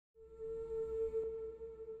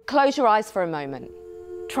Close your eyes for a moment.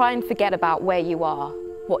 Try and forget about where you are,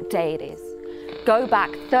 what day it is. Go back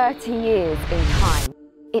 30 years in time.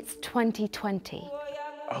 It's 2020.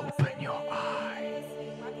 Open your eyes.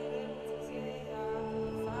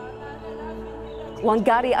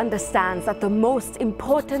 Wangari understands that the most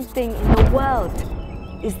important thing in the world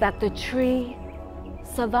is that the tree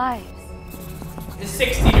survives. His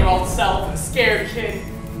 16-year-old self, a scared kid,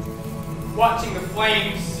 watching the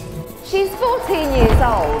flames. She's 14 years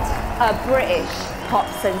old, a British pop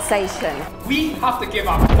sensation. We have to give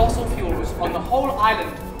up fossil fuels on the whole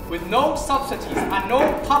island with no subsidies and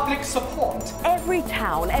no public support. Every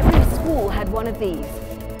town, every school had one of these.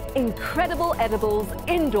 Incredible edibles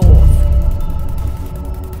indoors.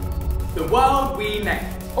 The world we made.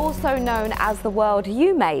 Also known as the world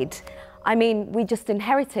you made. I mean, we just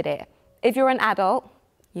inherited it. If you're an adult,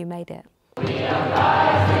 you made it. We are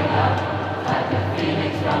rising up like the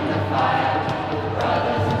phoenix from the